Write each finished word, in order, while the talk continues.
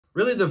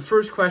Really, the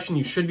first question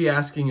you should be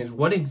asking is,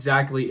 what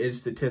exactly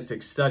is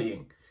statistics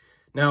studying?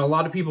 Now, a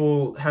lot of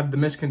people have the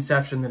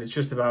misconception that it's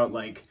just about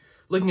like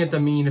looking at the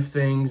mean of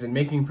things and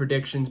making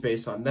predictions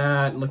based on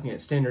that, and looking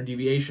at standard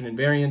deviation and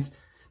variance.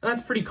 Now,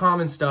 that's pretty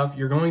common stuff.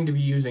 You're going to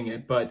be using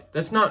it, but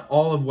that's not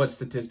all of what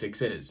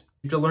statistics is.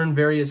 You have to learn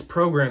various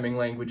programming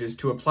languages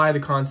to apply the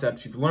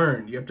concepts you've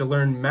learned. You have to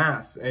learn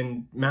math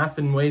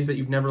in ways that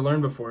you've never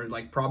learned before,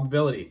 like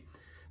probability.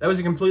 That was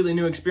a completely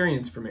new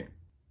experience for me.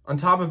 On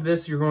top of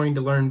this, you're going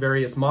to learn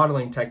various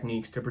modeling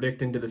techniques to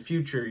predict into the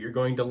future. You're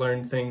going to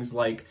learn things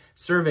like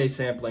survey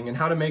sampling and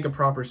how to make a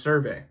proper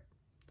survey.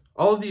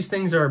 All of these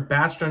things are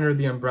batched under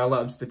the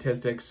umbrella of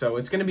statistics, so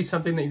it's going to be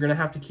something that you're going to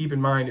have to keep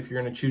in mind if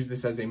you're going to choose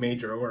this as a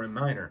major or a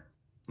minor.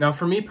 Now,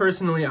 for me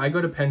personally, I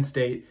go to Penn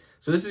State,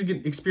 so this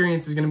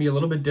experience is going to be a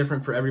little bit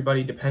different for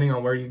everybody depending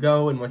on where you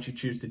go and what you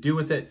choose to do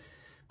with it.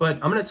 But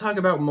I'm going to talk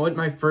about what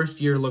my first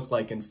year looked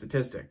like in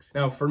statistics.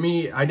 Now, for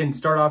me, I didn't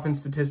start off in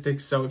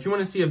statistics, so if you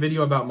want to see a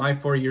video about my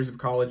 4 years of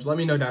college, let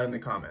me know down in the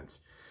comments.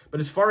 But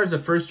as far as a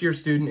first-year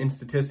student in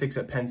statistics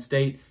at Penn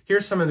State,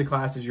 here's some of the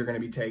classes you're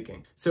going to be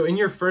taking. So in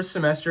your first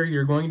semester,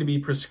 you're going to be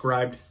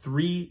prescribed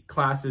 3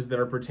 classes that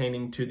are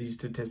pertaining to the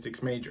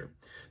statistics major.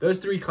 Those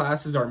 3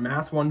 classes are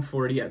Math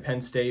 140 at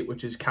Penn State,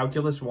 which is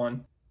Calculus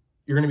 1.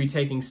 You're going to be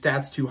taking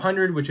Stats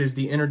 200, which is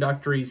the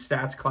introductory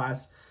stats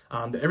class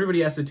that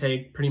everybody has to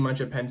take pretty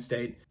much at Penn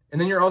State.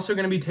 And then you're also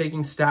going to be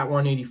taking Stat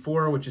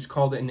 184, which is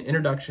called an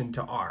Introduction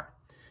to R.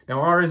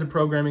 Now, R is a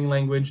programming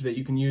language that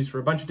you can use for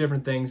a bunch of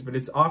different things, but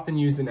it's often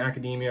used in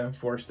academia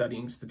for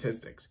studying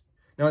statistics.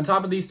 Now, on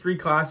top of these 3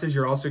 classes,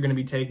 you're also going to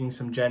be taking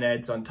some gen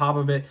eds on top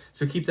of it,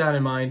 so keep that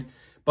in mind.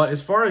 But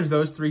as far as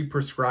those 3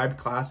 prescribed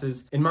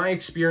classes, in my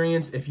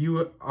experience, if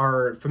you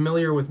are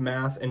familiar with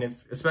math, and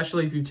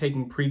especially if you've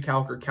taken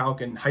pre-calc or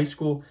calc in high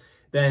school,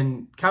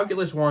 then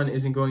Calculus 1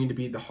 isn't going to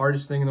be the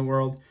hardest thing in the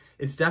world.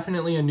 It's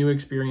definitely a new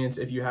experience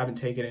if you haven't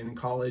taken it in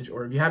college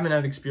or if you haven't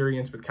had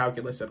experience with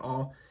calculus at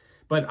all.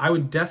 But I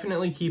would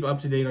definitely keep up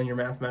to date on your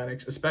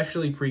mathematics,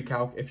 especially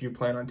pre-calc if you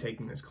plan on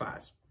taking this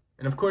class.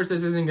 And of course,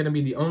 this isn't going to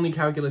be the only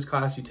calculus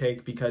class you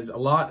take because a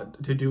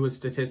lot to do with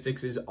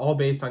statistics is all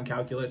based on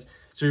calculus.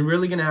 So you're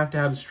really going to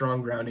have a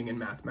strong grounding in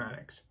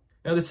mathematics.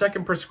 Now, the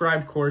second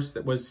prescribed course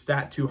that was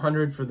Stat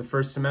 200 for the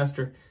first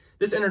semester,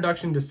 this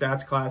Introduction to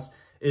Stats class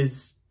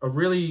is a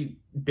really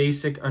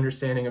basic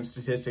understanding of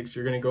statistics.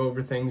 You're going to go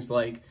over things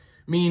like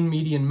mean,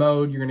 median,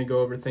 mode. You're going to go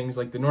over things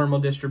like the normal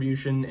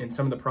distribution and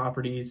some of the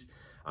properties,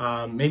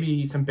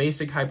 maybe some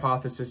basic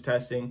hypothesis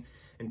testing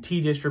and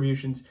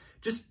t-distributions,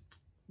 just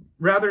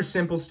rather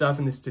simple stuff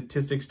in the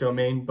statistics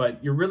domain,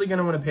 but you're really going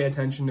to want to pay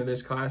attention to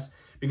this class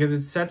because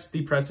it sets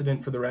the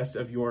precedent for the rest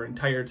of your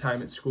entire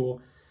time at school.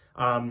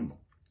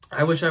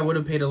 I wish I would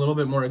have paid a little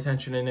bit more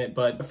attention in it,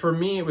 but for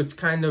me, it was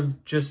kind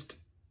of just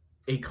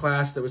a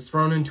class that was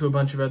thrown into a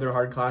bunch of other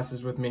hard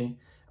classes with me.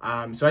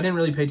 So I didn't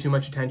really pay too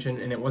much attention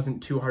and it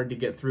wasn't too hard to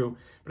get through,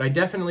 but I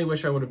definitely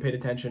wish I would have paid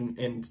attention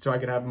and so I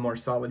could have a more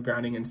solid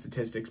grounding in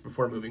statistics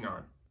before moving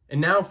on.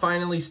 And now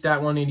finally,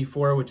 Stat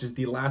 184, which is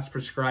the last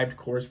prescribed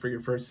course for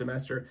your first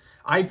semester.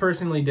 I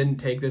personally didn't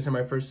take this in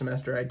my first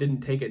semester. I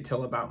didn't take it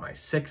till about my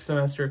 6th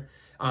semester,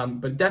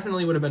 but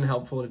definitely would have been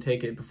helpful to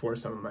take it before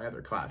some of my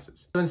other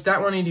classes. So in Stat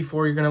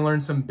 184, you're going to learn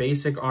some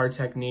basic R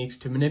techniques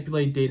to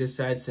manipulate data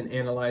sets and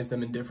analyze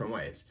them in different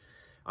ways.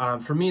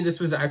 For me, this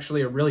was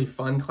actually a really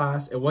fun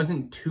class. It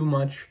wasn't too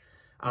much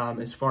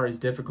as far as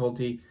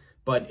difficulty,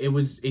 but it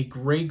was a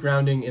great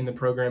grounding in the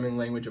programming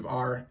language of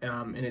R,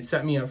 and it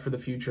set me up for the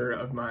future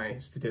of my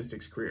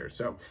statistics career.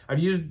 So I've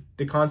used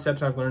the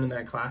concepts I've learned in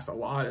that class a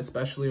lot,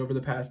 especially over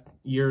the past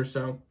year or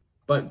so.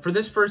 But for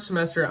this first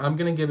semester, I'm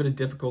going to give it a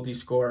difficulty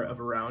score of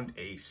around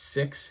a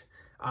 6.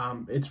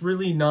 It's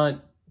really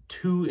not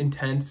too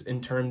intense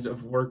in terms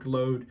of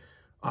workload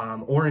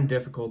or in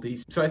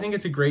difficulties. So I think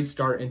it's a great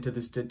start into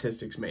the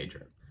statistics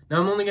major. Now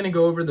I'm only going to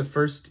go over the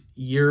first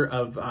year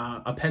of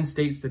a Penn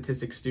State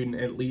statistics student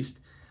at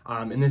least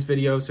in this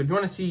video. So if you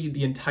want to see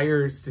the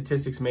entire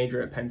statistics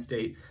major at Penn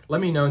State, let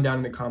me know down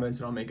in the comments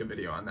and I'll make a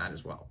video on that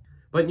as well.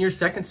 But in your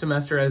second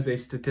semester as a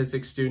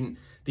statistics student,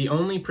 the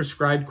only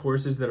prescribed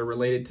courses that are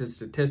related to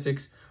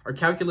statistics are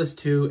Calculus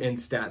 2 and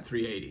Stat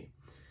 380.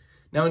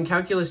 Now in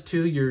Calculus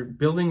 2, you're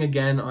building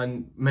again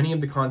on many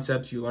of the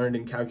concepts you learned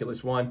in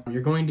Calculus 1.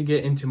 You're going to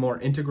get into more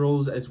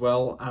integrals as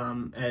well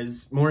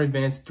as more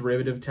advanced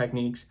derivative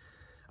techniques.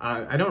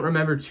 I don't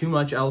remember too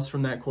much else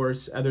from that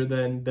course other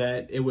than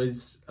that it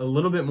was a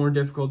little bit more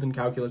difficult than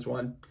Calculus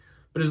 1.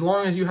 But as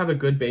long as you have a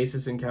good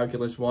basis in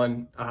Calculus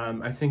 1,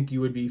 I think you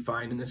would be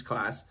fine in this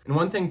class. And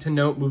one thing to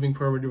note moving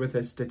forward with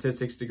a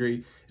statistics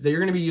degree is that you're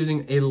going to be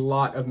using a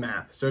lot of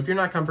math. So if you're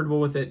not comfortable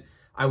with it,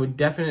 I would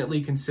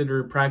definitely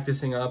consider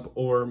practicing up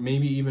or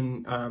maybe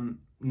even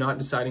not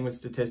deciding with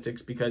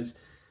statistics because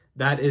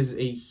that is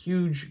a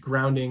huge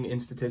grounding in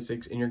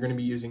statistics and you're going to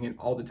be using it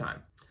all the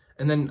time.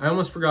 And then I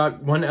almost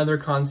forgot one other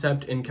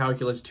concept in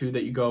Calculus 2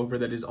 that you go over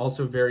that is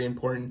also very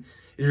important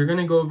is you're going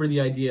to go over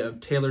the idea of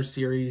Taylor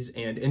series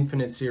and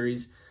infinite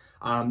series.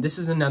 This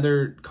is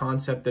another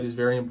concept that is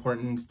very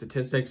important in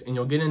statistics, and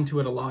you'll get into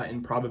it a lot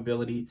in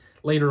probability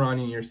later on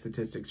in your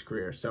statistics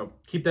career. So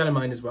keep that in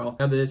mind as well.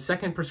 Now, the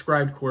second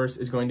prescribed course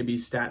is going to be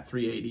Stat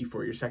 380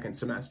 for your second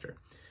semester.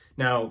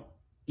 Now,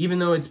 even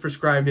though it's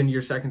prescribed into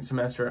your second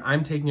semester,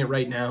 I'm taking it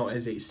right now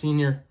as a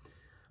senior.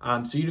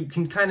 So you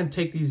can kind of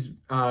take these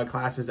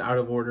classes out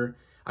of order.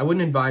 I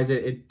wouldn't advise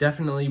it. It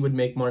definitely would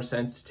make more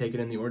sense to take it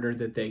in the order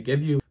that they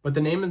give you. But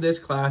the name of this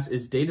class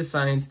is Data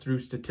Science Through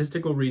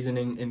Statistical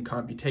Reasoning and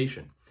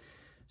Computation.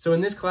 So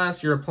in this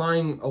class, you're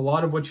applying a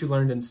lot of what you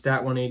learned in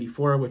Stat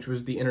 184, which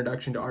was the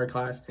introduction to our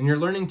class, and you're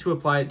learning to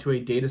apply it to a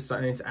data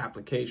science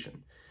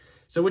application.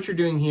 So what you're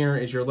doing here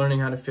is you're learning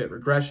how to fit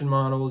regression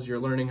models, you're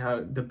learning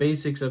how the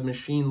basics of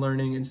machine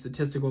learning and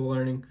statistical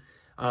learning.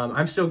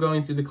 I'm still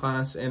going through the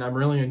class and I'm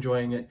really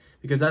enjoying it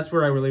because that's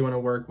where I really want to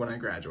work when I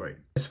graduate.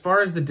 As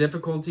far as the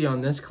difficulty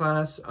on this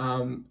class,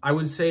 I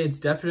would say it's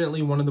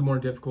definitely one of the more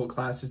difficult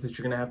classes that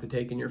you're going to have to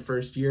take in your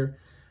first year.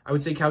 I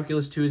would say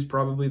Calculus 2 is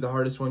probably the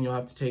hardest one you'll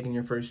have to take in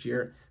your first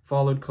year,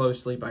 followed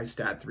closely by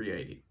Stat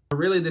 380. But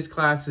really, this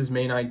class's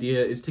main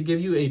idea is to give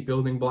you a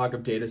building block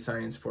of data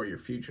science for your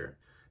future.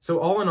 So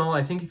all in all,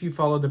 I think if you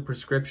follow the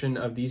prescription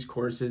of these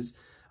courses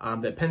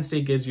that Penn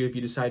State gives you if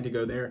you decide to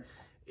go there,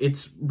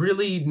 it's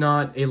really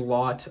not a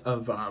lot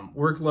of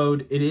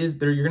workload.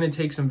 You're going to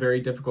take some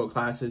very difficult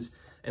classes.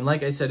 And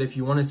like I said, if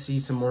you want to see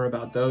some more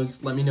about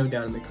those, let me know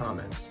down in the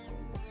comments.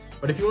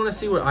 But if you want to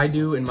see what I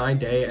do in my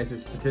day as a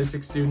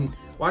statistics student,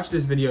 watch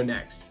this video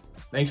next.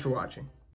 Thanks for watching.